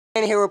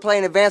Here we're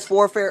playing Advanced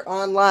Warfare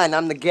Online.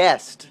 I'm the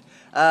guest,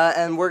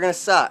 and we're gonna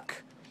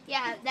suck.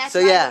 Yeah, that's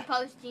so, why yeah.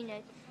 we're posting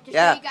it. To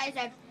Yeah. show you guys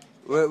that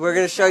We're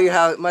gonna show you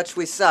how much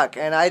we suck,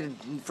 and I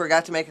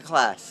forgot to make a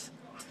class.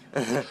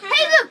 Hey,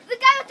 look, the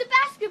guy with the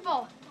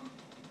basketball.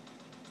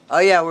 Oh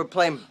yeah, we're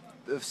playing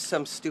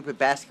some stupid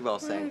basketball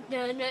thing.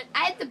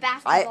 I had the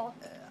basketball.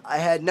 I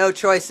had no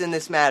choice in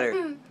this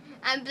matter.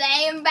 I'm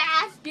playing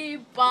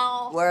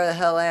basketball. Where the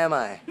hell am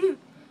I?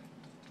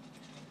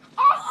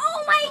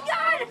 Oh my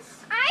God!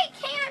 I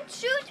can't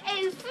shoot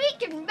a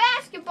freaking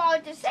basketball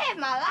to save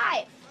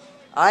my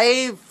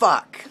life.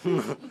 Fuck.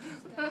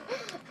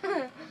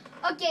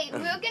 Okay, we're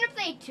gonna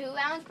play 2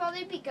 rounds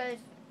probably because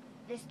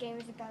this game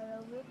is about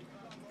over.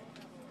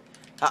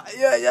 Oh,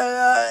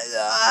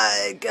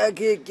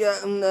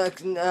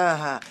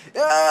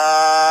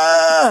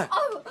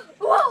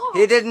 whoa!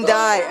 He didn't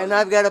die, and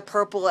I've got a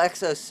purple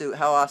exosuit.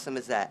 How awesome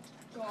is that?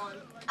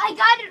 I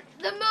got it,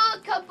 the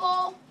America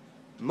ball.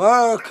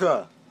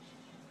 America.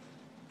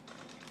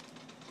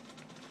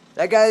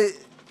 That guy.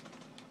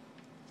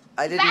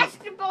 I didn't.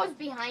 Basketball's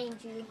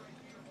behind you.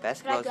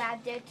 Basketball. I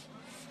grabbed it.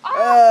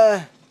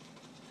 Oh.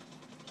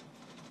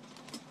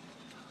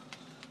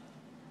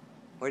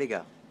 Where'd he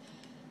go?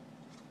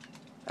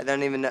 I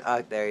don't even know.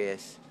 Oh, there he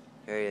is.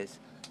 There he is.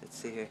 Let's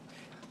see here.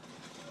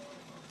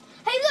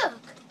 Hey, look!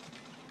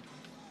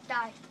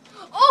 Die.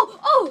 Oh,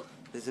 oh!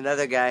 There's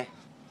another guy.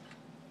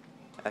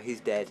 Oh, he's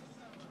dead.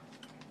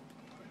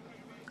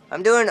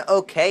 I'm doing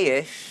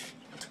okay-ish.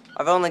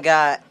 I've only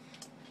got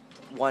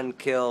 1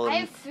 kill I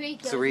and have 3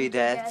 kills 3 and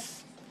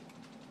deaths.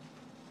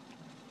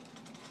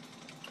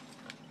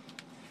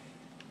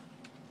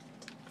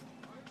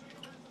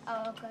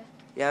 Oh, okay.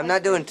 Yeah, I'm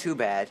not doing too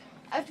bad.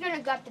 I was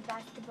gonna grab the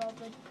basketball,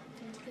 but...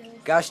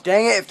 Gosh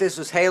dang it, if this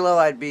was Halo,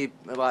 I'd be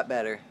a lot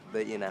better.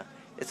 But, you know,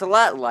 it's a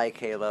lot like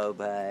Halo,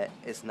 but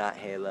it's not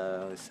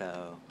Halo,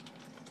 so...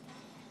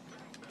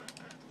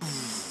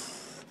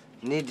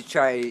 Need to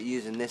try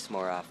using this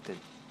more often.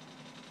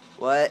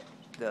 What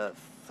the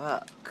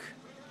fuck?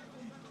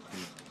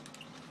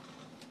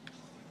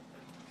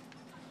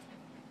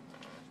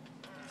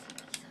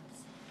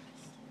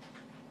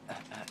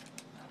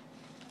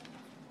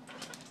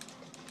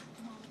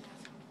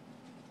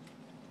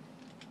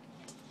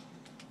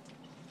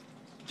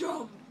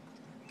 Jump!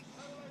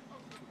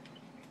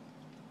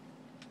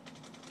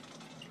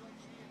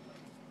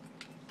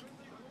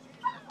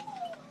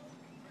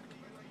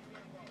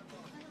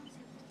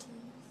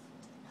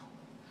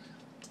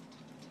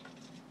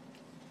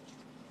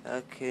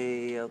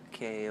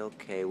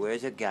 Okay.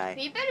 Where's a guy?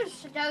 We better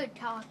start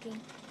talking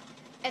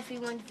if we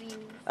want views.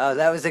 Oh,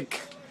 that was a...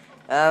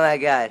 Oh my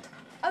god.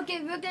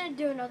 Okay, we're gonna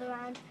do another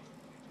round.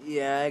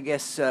 Yeah, I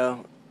guess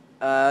so.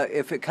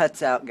 If it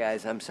cuts out,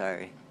 guys, I'm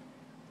sorry.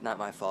 Not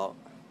my fault.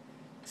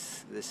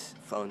 It's this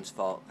phone's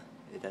fault.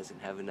 It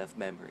doesn't have enough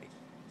memory.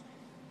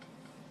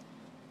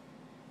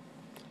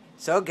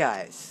 So,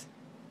 guys.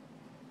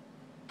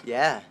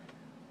 Yeah.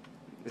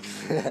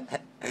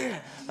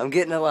 I'm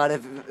getting a lot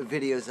of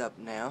videos up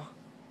now.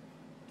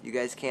 You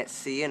guys can't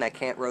see, and I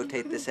can't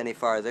rotate this any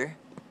farther.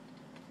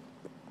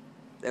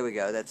 There we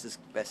go. That's as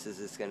best as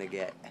it's gonna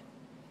get.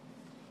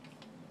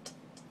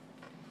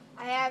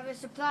 I have a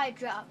supply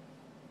drop.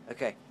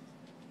 Okay.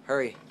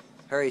 Hurry.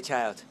 Hurry,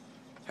 child.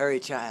 Hurry,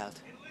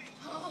 child.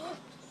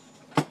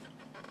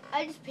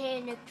 I just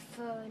panicked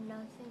for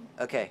nothing.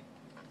 Okay.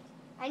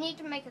 I need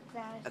to make a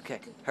class. Okay.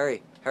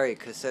 Hurry. Hurry,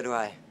 because so do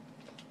I.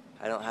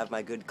 I don't have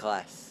my good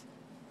class.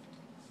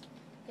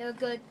 You're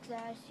good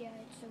class. Yeah,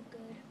 it's so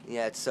good.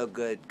 Yeah, it's so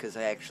good because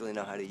I actually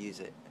know how to use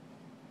it.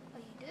 Oh,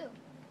 you do?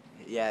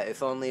 Yeah,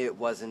 if only it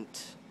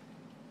wasn't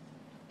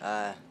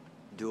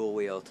dual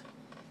wield.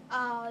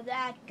 Oh,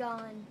 that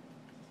gun.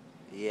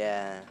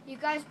 Yeah. You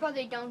guys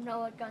probably don't know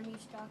what gun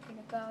he's talking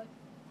about.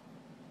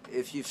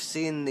 If you've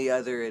seen the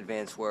other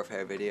Advanced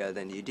Warfare video,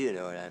 then you do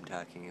know what I'm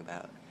talking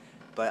about.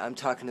 But I'm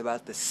talking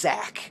about the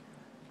SAC.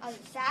 Oh,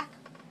 the sack?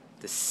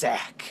 The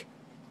SAC.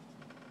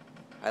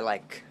 I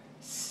like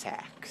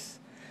sacks.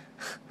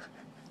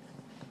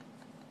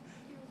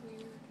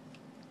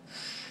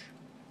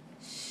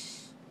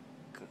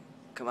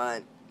 Come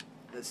on.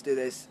 Let's do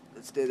this.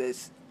 Let's do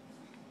this.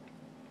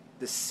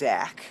 The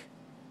SAC.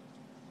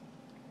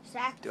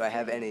 Sack? Do I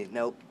have any?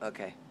 Nope.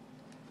 Okay.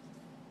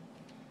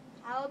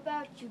 How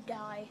about you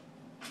die?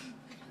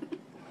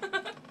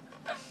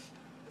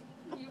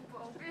 You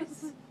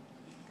bogus.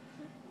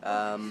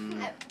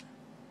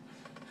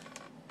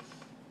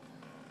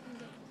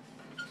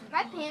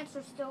 My pants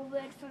are still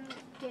red from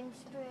getting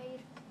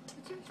sprayed.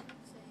 What's your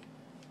shirt say?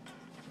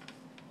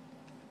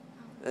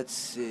 Let's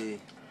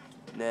see.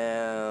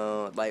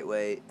 No,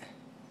 lightweight.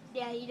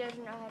 Yeah, he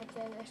doesn't know how to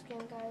play this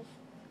game, guys.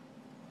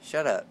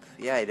 Shut up.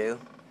 Yeah, I do.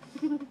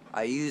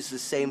 I use the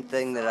same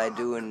thing that I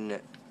do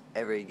in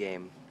every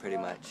game, pretty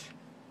much.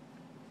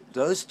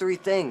 Those 3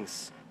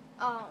 things.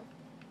 Oh.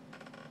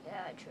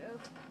 Yeah, true.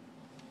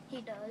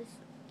 He does.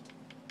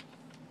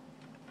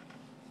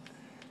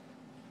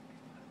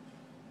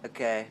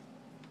 Okay.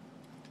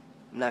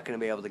 I'm not going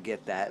to be able to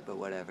get that, but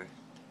whatever.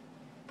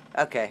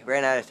 Okay,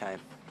 ran out of time.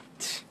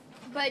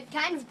 but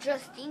kind of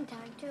just in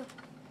time too.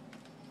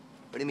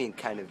 What do you mean,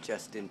 kind of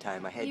just in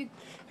time? I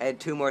had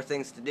 2 more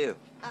things to do.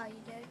 Oh, you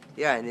did?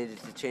 Yeah, I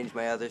needed to change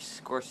my other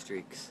score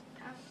streaks.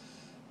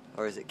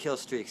 Oh. Or is it kill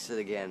streaks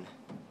again?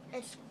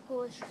 It's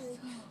score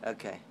streaks.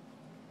 Okay.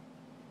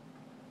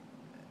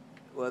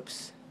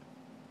 Whoops.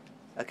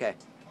 Okay.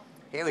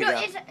 Here we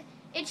go.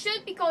 It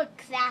should be called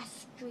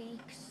class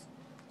streaks.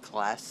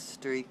 Class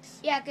streaks?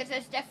 Yeah, because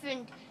there's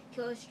different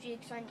kill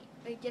streaks on,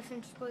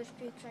 different score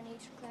streaks on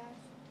each class.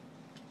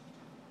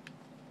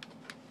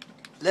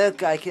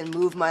 Look, I can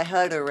move my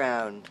HUD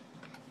around.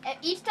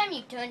 Each time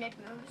you turn, it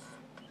moves.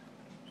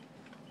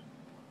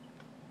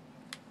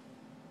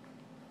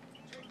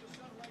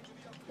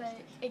 But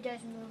it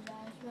doesn't move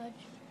as much.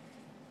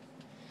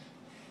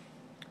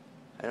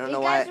 I don't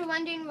know why. why. You guys are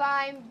wondering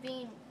why I'm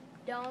being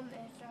dumb? I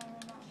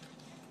don't know.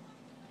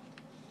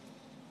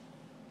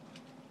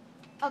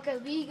 Okay,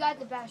 we got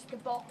the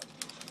basketball.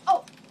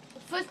 Oh,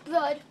 first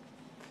blood.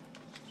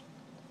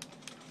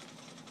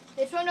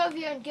 Let's run over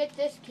here and get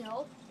this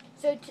kill.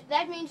 So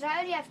that means I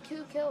already have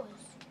 2 kills.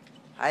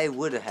 I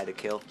would have had a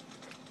kill.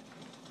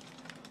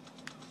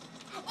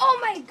 Oh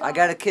my god! I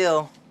got a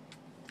kill.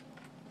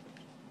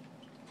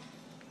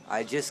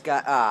 I just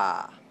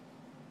got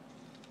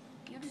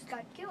You just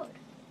got killed.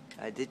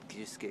 I did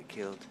just get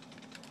killed.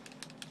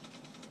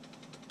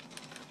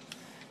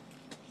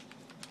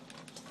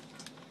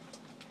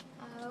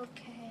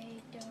 Okay,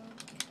 dope.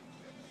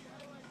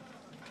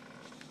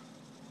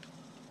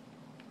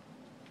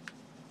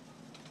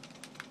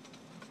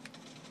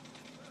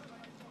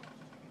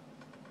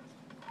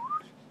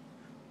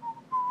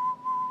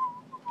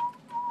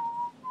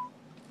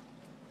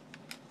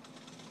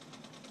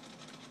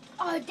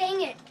 Oh,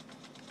 dang it.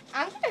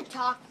 I'm gonna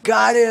talk.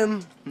 Got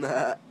him!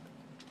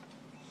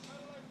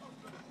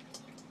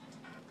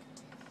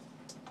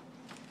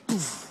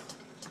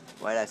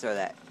 Why did I throw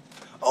that?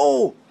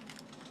 Oh!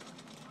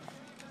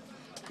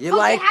 You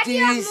like how do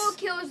you have these? more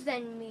kills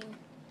than me?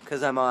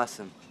 Because I'm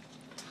awesome.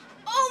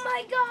 Oh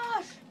my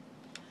gosh!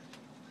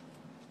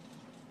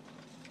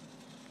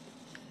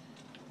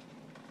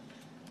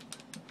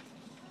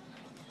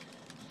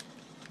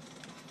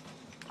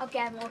 Okay,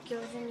 I have more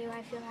kills than you.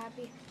 I feel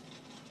happy.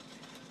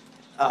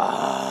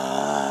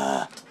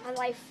 My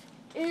life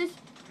is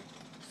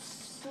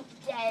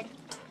dead.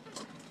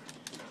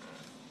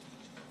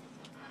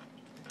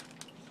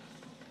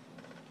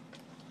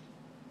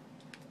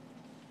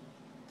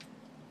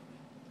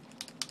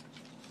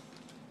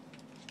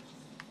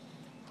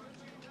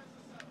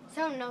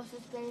 Someone else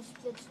has been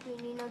split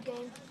screening a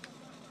game.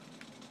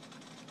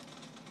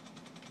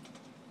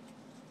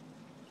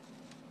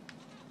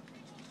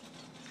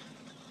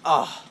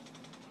 Oh.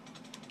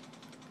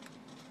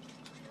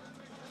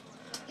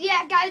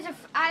 Yeah, guys,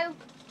 if I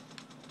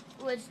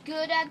was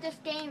good at this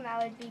game,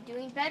 I would be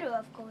doing better,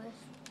 of course.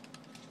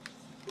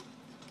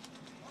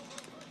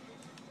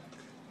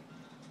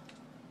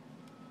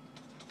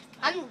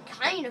 I'm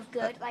kind of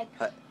good. Like,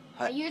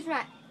 I use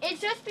my... It's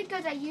just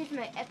because I use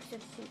my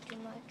exosuit too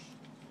much.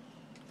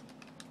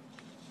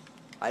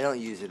 I don't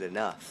use it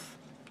enough.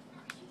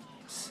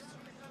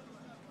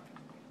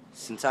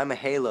 Since I'm a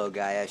Halo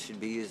guy, I should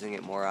be using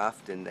it more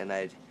often, and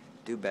I'd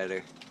do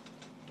better.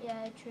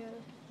 Yeah,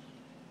 true.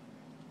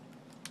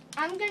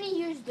 I'm gonna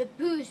use the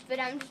boost, but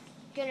I'm just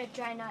gonna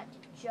try not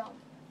to jump.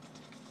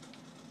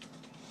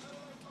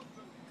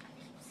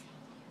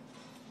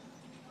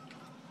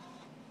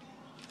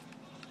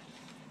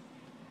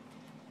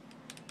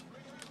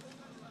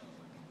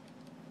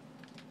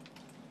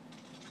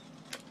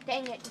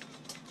 Dang it.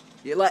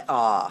 You like...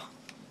 Aw.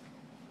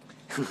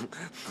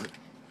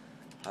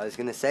 I was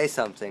gonna say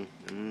something.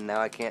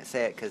 Now I can't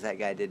say it because that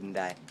guy didn't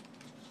die.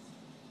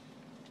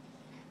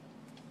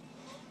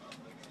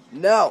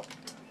 No!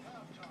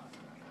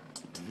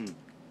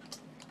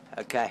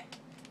 Okay.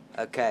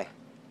 Okay.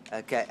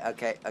 Okay,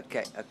 okay,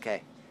 okay,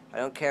 okay. I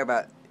don't care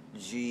about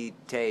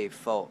GTA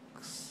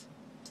folks.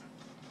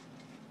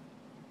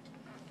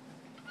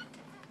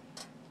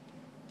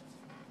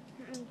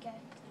 Okay.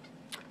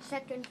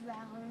 Second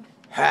round.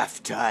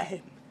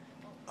 Halftime.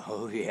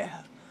 Oh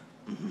yeah.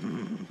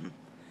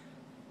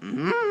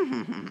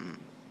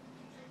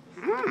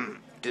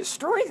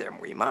 Destroy them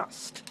we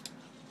must.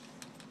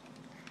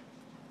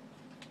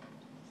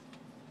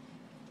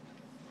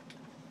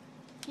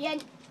 Yeah,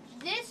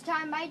 this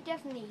time I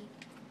definitely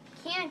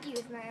can't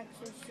use my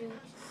exosuit.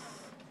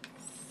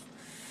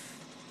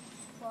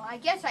 Well, I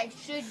guess I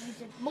should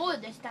use it more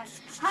this time.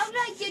 How did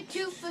I get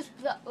 2 first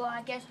blood? Well,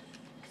 I guess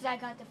because I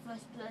got the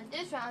first blood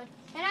this round,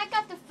 and I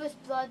got the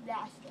first blood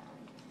last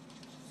round.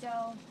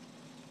 So...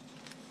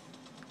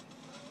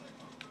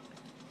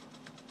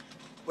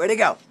 Where'd he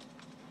go?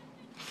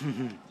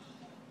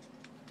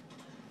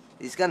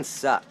 These guns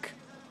suck,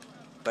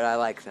 but I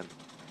like them.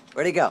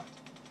 Where'd he go?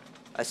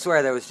 I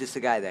swear there was just a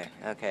guy there.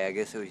 Okay, I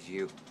guess it was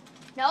you.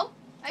 No,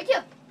 I do.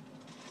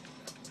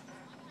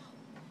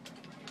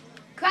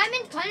 Crime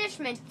and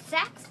Punishment,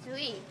 Sax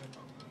 3.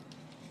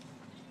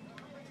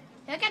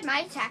 Look at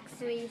my Sax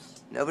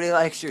 3s. Nobody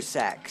likes your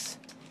sacks.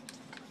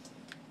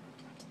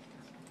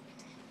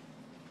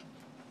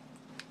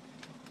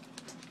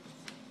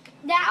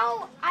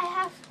 Now I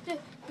have to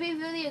be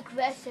really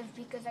aggressive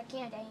because I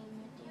can't aim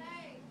with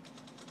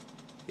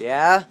you.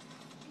 Yeah?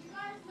 You guys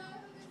know who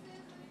this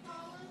is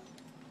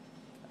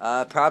that's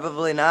calling?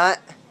 Probably not.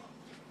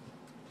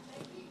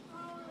 They keep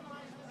calling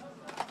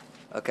like,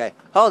 Okay,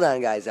 hold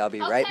on, guys. I'll be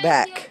right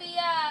back. He'll be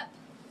up.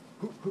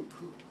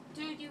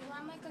 Dude, you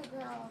run like a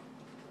girl.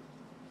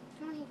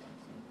 No, he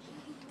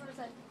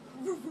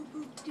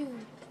doesn't.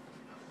 Dude.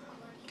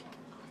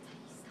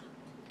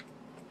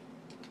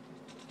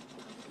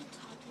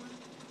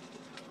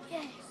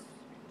 Yes.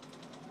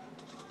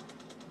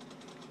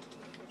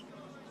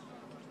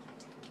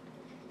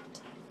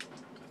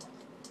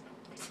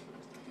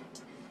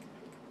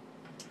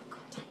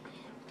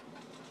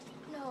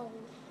 No.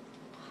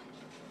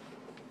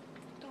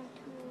 Don't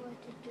tell me what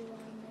to do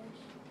on this.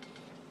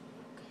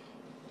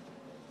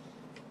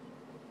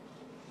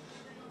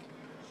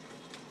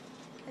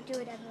 I do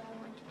whatever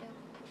I want to do.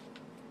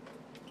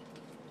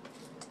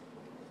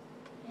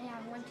 And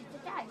I wanted to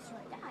die, so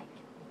I died.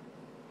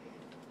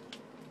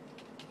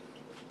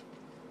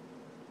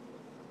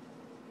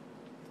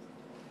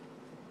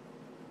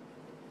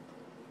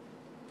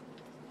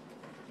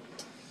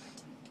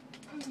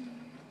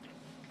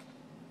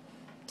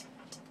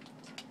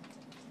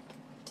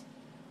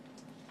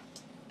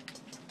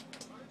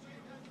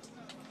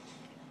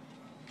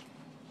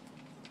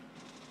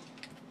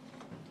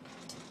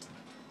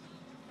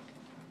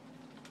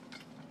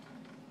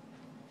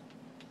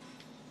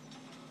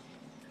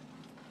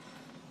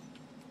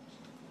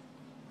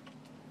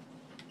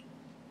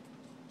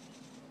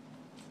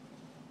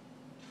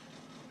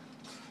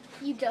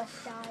 You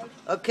just died.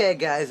 Okay,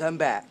 guys, I'm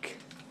back.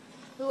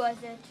 Who was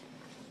it?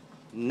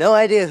 No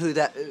idea who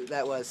that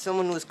was.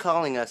 Someone was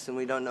calling us, and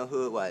we don't know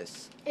who it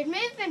was. It may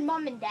have been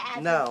Mom and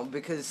Dad. No,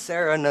 because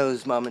Sarah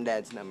knows Mom and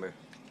Dad's number.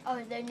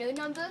 Oh, their new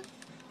number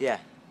Yeah.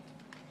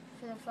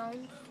 for the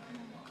phone?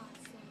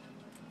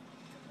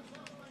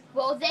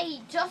 Well, they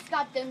just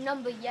got their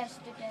number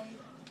yesterday.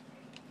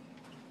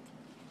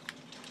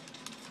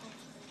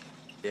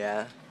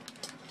 Yeah.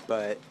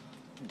 But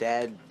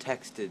Dad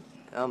texted.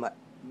 Oh my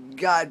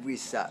God, we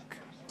suck.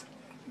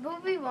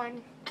 But we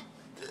won.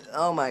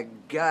 Oh my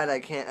God, I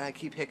can't. I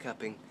keep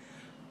hiccuping.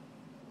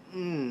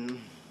 And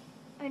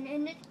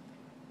in it,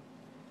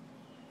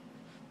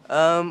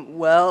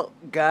 Well,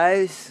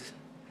 guys,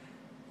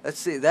 let's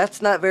see.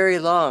 That's not very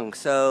long.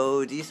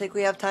 So, do you think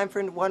we have time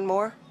for one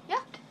more?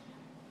 yeah.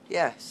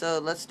 Yeah, so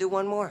let's do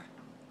one more.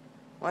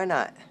 Why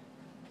not?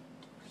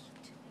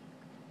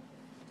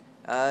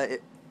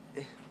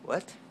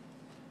 What?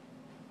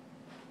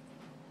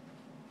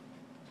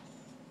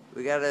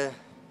 We gotta,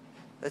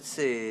 let's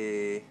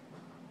see.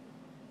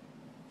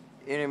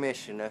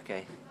 Intermission,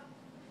 okay.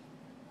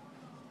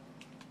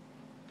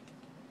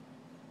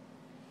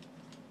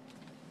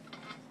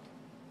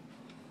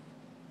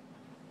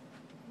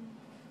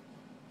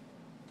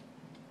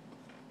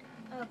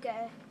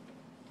 Okay.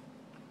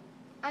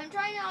 I'm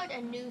trying out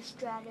a new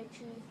strategy.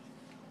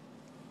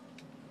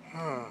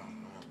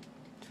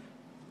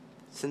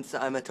 Since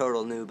I'm a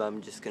total noob,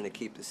 I'm just gonna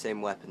keep the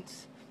same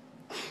weapons.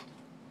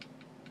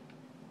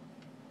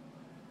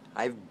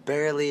 I've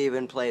barely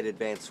even played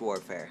Advanced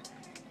Warfare.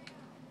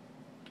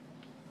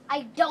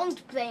 I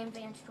don't play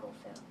Advanced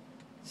Warfare.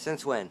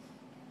 Since when?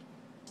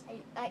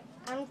 I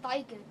don't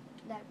like it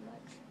that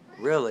much.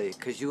 Really?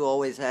 'Cause you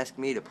always ask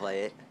me to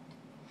play it.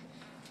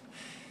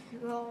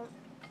 Well,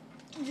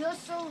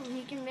 just so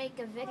we can make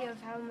a video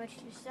of how much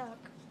you suck.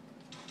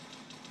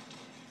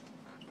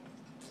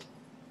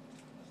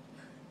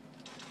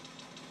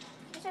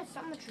 This has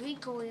so much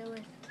recoil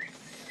with.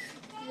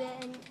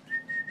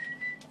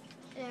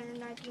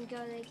 Then I can go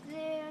like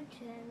there,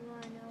 then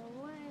run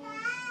away.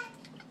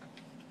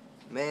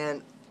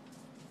 Man,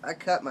 I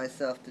cut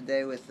myself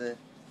today with the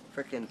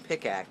frickin'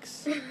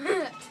 pickaxe.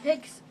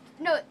 Pickaxe.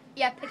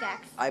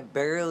 I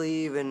barely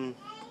even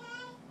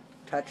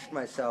touched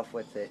myself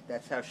with it.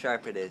 That's how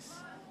sharp it is.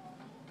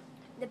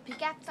 The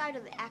pickaxe side or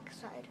the axe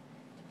side?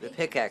 The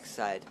pickaxe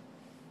side.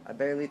 I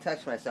barely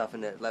touched myself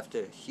and it left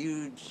a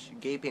huge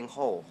gaping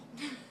hole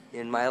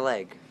in my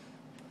leg.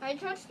 I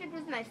touched it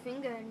with my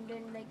finger and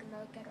didn't make a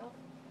mark at all.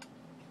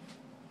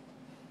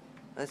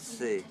 Let's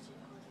see.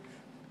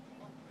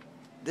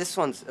 This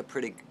one's a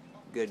pretty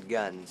good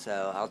gun,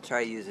 so I'll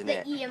try using The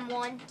it.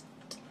 EM1.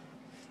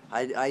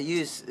 I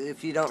use,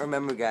 if you don't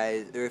remember,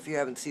 guys, or if you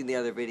haven't seen the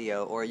other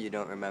video, or you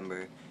don't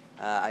remember,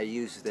 I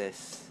use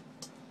this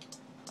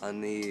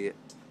on the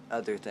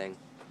other thing.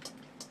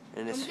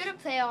 And I'm it's, gonna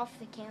play off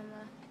the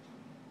camera.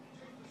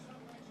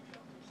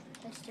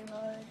 That's too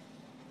hard.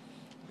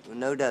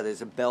 no doubt,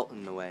 there's a belt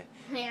in the way.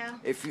 Yeah.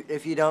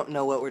 If you don't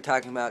know what we're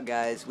talking about,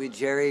 guys, we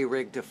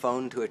jerry-rigged a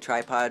phone to a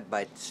tripod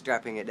by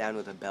strapping it down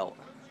with a belt.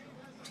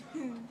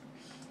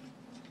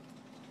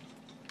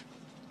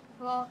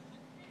 Well,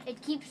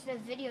 it keeps the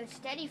video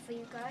steady for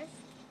you guys.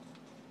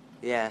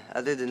 Yeah,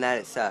 other than that,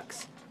 it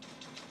sucks.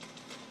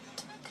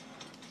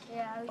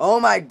 Yeah. Oh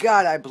my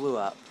God, I blew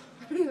up.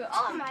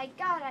 Oh my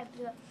God, I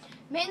blew up.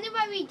 Mainly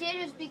why we did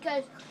is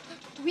because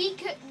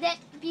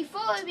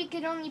before we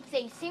could only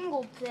play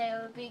single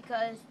player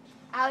because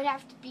I would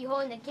have to be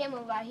holding the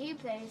camera while he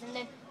plays, and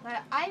then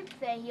while I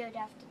play, he would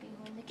have to be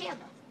holding the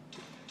camera.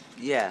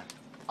 Yeah.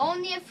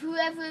 Only if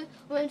whoever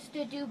wants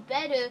to do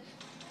better,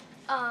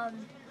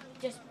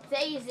 just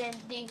plays and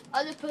the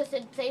other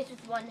person plays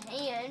with one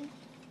hand.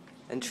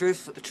 And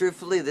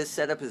truthfully, this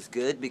setup is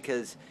good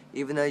because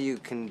even though you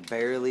can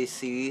barely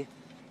see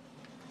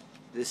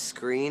this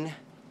screen,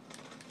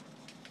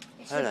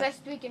 It's the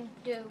best we can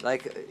do.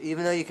 like,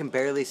 even though you can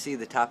barely see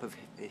the top of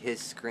his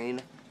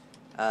screen,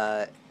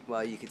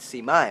 well, you can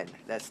see mine.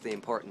 That's the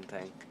important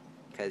thing,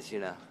 because, you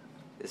know,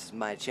 this is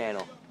my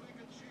channel.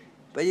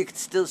 But you can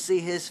still see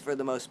his for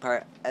the most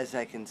part, as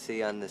I can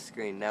see on the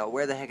screen. Now,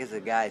 where the heck is the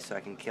guy so I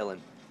can kill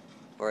him?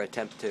 Or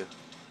attempt to.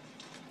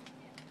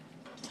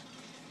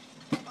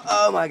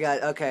 Oh my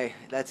god, okay,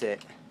 that's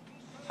it.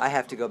 I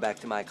have to go back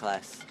to my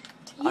class.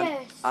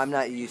 Yes. I'm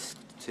not used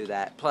to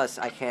that. Plus,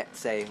 I can't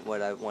say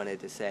what I wanted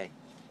to say.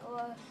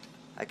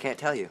 I can't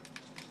tell you.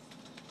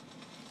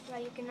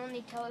 Well, you can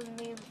only tell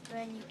me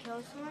when you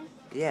kill someone?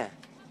 Yeah.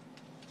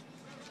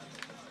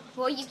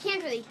 Well, you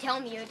can't really tell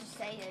me, you just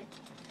say it.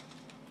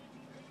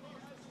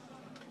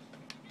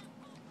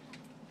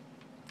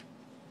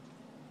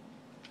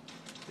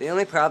 The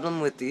only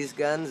problem with these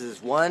guns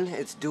is, one,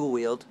 it's dual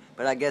wield,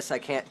 but I guess I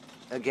can't,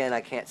 again,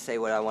 I can't say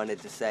what I wanted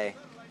to say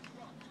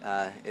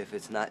if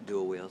it's not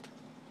dual wield.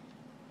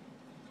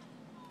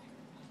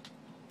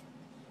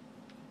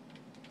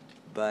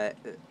 But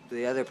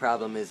the other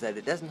problem is that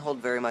it doesn't hold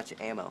very much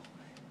ammo.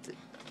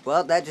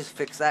 Well, that just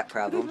fixed that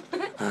problem.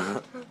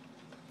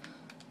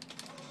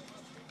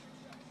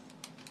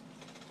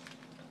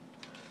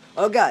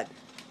 Oh god.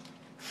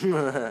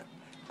 I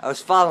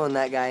was following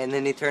that guy and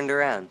then he turned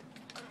around.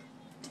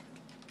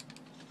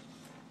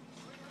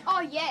 Oh,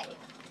 yay.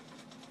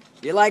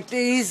 You like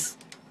these?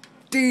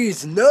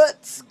 These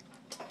nuts?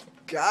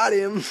 Got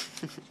him.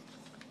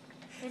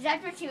 Is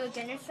that what you were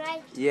gonna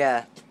say?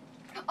 Yeah.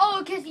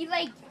 Oh, because you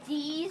like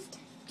these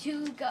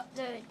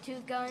the two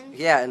guns?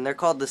 Yeah, and they're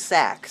called the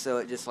sack, so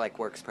it just like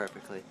works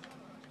perfectly.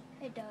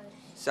 It does.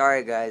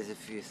 Sorry guys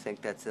if you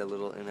think that's a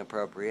little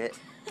inappropriate.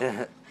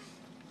 Yeah.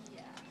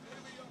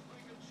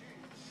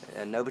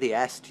 And nobody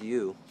asked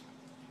you.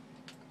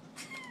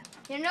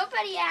 Yeah,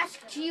 nobody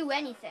asked you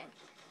anything.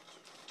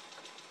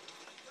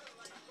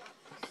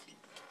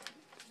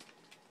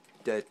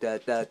 Da, da,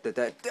 da, da,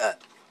 da, da.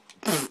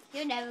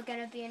 You're never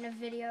gonna be in a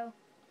video.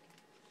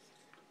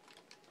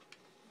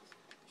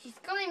 She's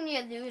calling me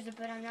a loser,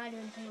 but I'm not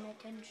even paying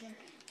attention.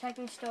 So I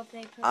can still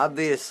play.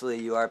 Obviously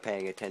you are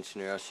paying attention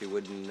or else you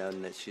wouldn't have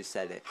known that she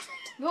said it.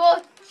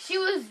 Well, she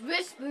was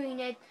whispering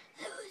it.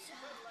 Loser.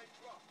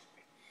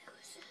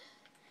 Loser.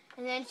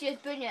 And then she was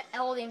putting an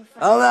L in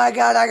front. Oh my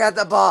god, I got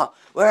the ball.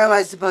 Where am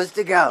I supposed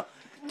to go?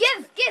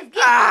 Give.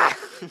 Ah!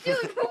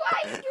 Dude,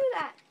 why you do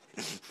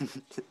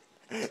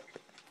that?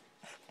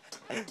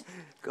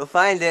 Go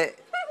find it.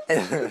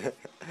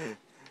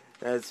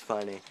 That's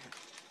funny.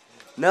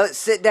 No,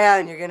 sit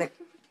down. You're gonna...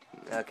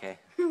 Okay.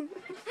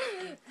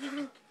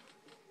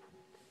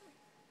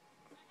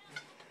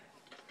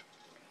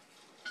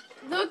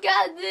 Look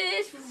at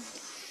this.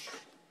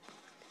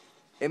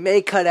 It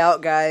may cut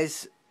out,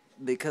 guys,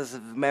 because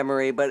of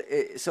memory, but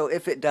so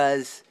if it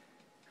does,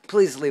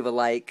 please leave a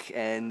like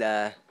and,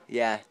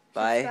 yeah,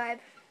 bye.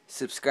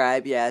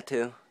 Subscribe, yeah,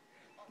 too.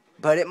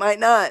 But it might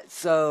not,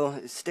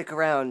 so stick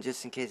around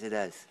just in case it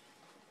does.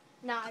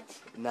 Not,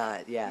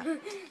 yeah.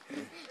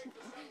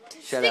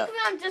 Shut up. Stick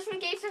around just in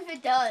case if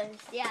it does,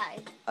 yeah.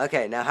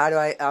 Okay, now how do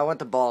I want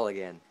the ball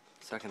again,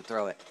 so I can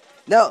throw it.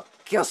 No,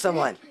 kill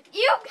someone.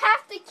 You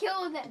have to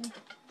kill them.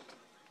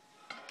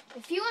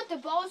 If you want the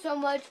ball so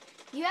much,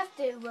 you have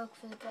to work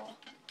for the ball.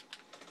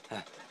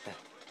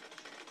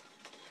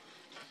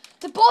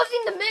 The ball's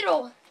in the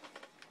middle.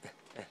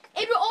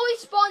 It will always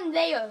spawn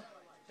there.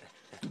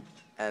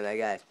 Oh my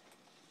god.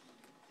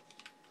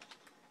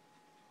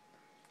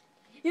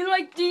 You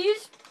like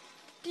these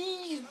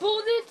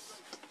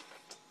bullets?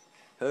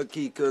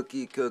 Cookie,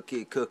 cookie,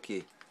 cookie,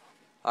 cookie.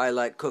 I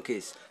like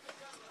cookies.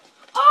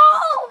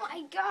 Oh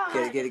my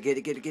god. Get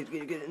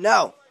it.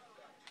 No!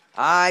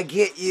 I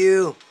get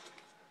you.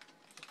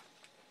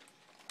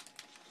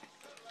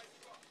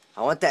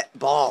 I want that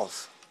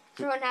balls.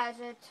 Everyone has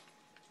it.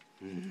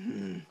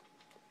 Mm-hmm.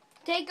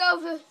 Take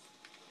over.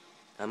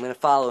 I'm gonna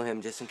follow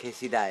him just in case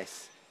he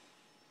dies.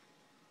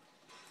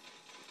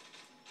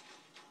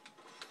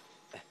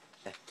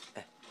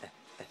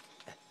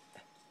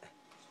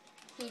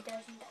 He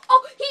doesn't.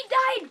 Oh, he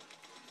died!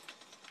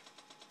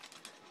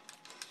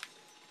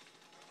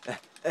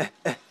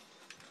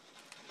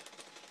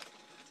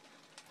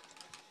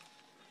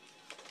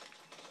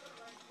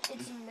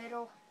 It's in the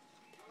middle.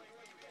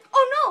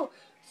 Oh no!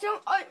 So,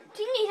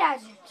 teammate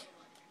has it.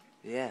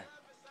 Yeah.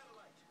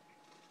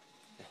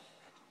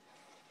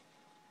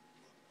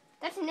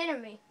 That's an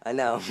enemy. I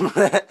know.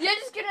 You're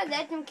just gonna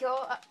let them kill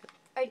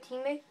our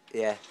teammate?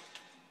 Yeah.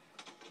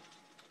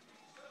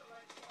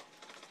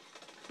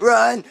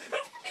 Run!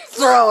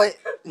 Throw it!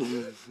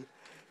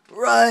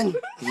 Run!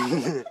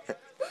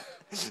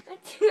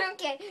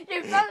 Okay,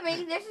 by the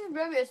way, this is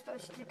where we're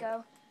supposed to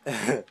go.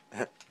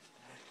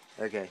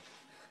 Okay.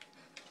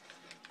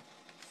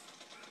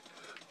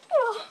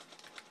 Oh.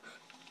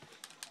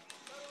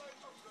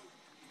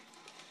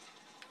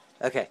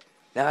 Okay.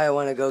 Now I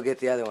want to go get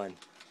the other one.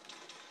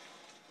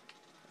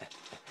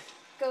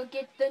 Go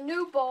get the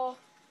new ball.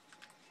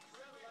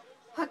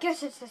 I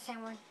guess it's the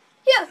same one.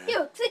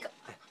 Here, click.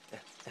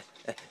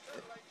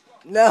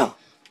 No.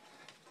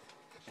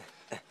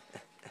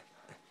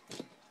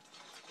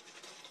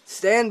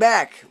 Stand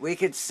back. We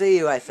could see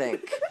you, I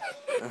think.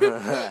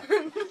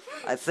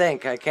 I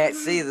think. I can't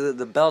see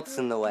the belts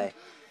in the way.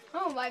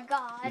 Oh my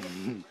god.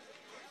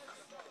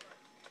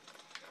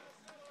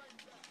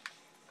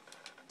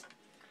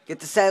 Get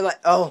the satellite.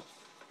 Oh.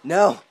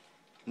 No.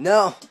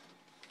 No.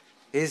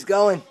 He's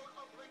going.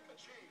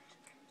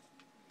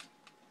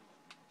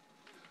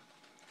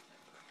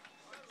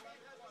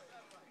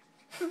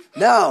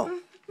 No.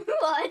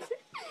 What?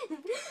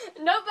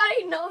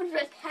 Nobody knows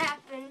what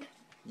happened.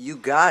 You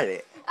got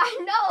it.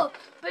 I know,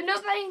 but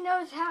nobody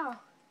knows how.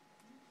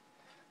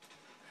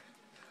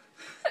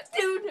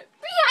 Dude,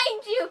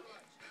 behind you.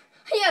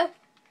 Here.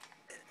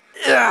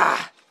 Ugh.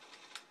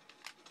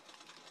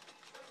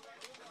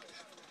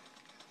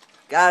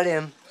 Got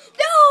him.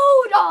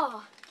 Dude!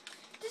 Oh,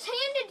 just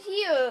hand it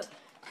here.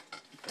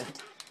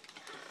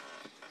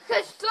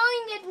 Because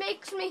throwing it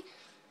makes me...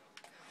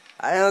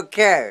 I don't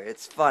care.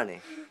 It's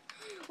funny.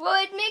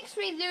 Well, it makes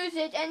me lose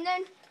it, and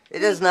then... It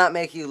does not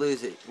make you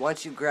lose it.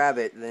 Once you grab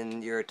it,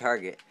 then you're a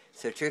target.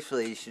 So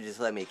truthfully, you should just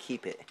let me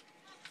keep it.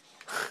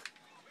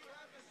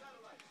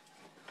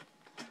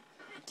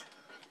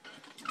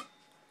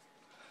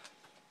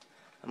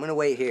 I'm gonna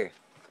wait here.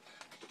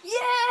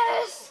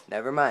 Yes!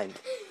 Never mind.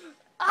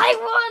 I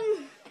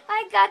won!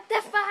 I got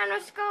the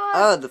final score!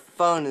 Oh, the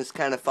phone is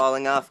kind of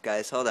falling off,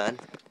 guys. Hold on.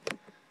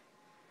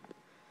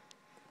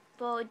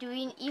 Well, do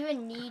we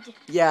even need...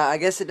 Yeah, I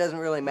guess it doesn't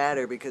really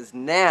matter because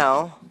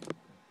now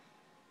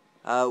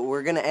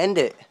we're gonna end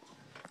it.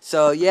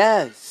 So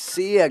yeah,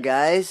 see ya,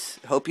 guys.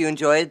 Hope you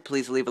enjoyed.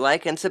 Please leave a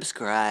like and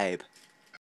subscribe.